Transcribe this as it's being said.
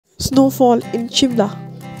Snowfall in Shimla.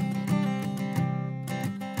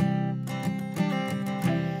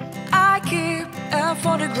 I keep a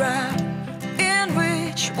photograph in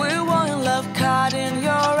which we were in love, caught in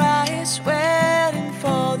your eyes, waiting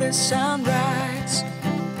for the sunrise.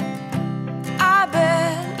 I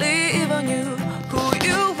barely even knew who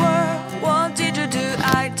you were, what did you do?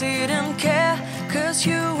 I didn't care, 'cause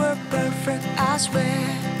you were perfect, I swear.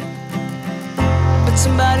 But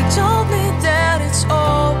somebody told me that it's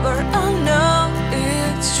all